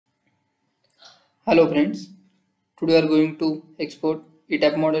Hello friends, today we are going to export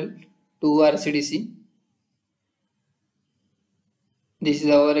etab model to RCDC. This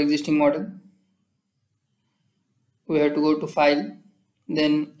is our existing model. We have to go to file,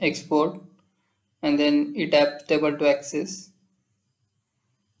 then export, and then etab table to access.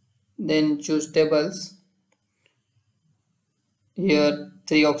 Then choose tables. Here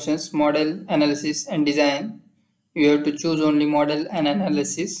three options: model, analysis, and design. You have to choose only model and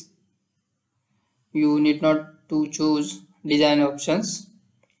analysis. You need not to choose design options.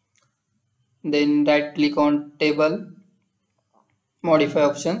 Then right click on table, modify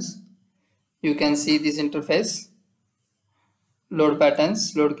options. You can see this interface: load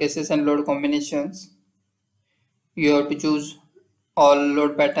patterns, load cases, and load combinations. You have to choose all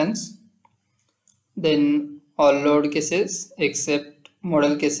load patterns, then all load cases except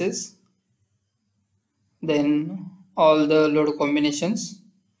model cases, then all the load combinations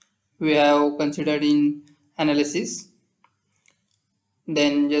we have considered in analysis.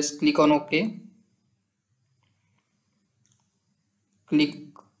 Then just click on OK. Click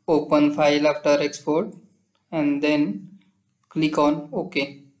open file after export and then click on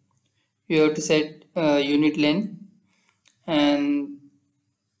OK. You have to set unit length and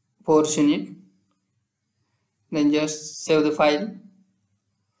force unit. Then just save the file.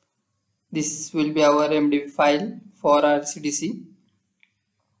 This will be our MDB file for RCDC.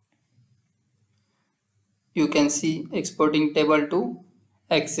 You can see exporting table to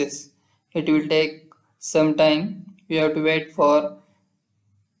access. It will take some time. You have to wait for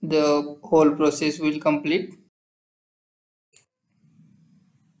the whole process will complete.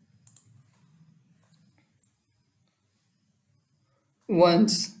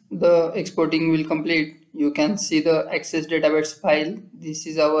 Once the exporting will complete, you can see the access database file. This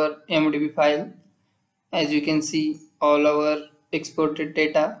is our MDB file. As you can see, all our exported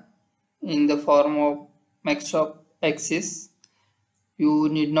data in the form of Microsoft Access. You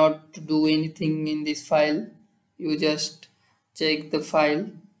need not to do anything in this file. You just check the file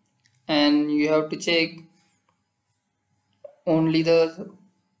and you have to check only the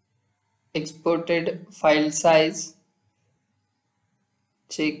exported file size.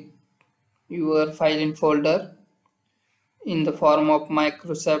 Check your file in folder in the form of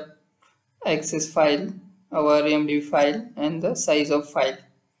Microsoft Access file, our MDB file, and the size of file.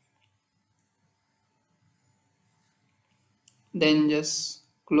 Then just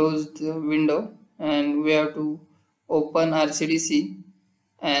close the window and we have to open RCDC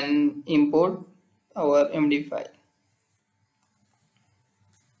and import our MDB file.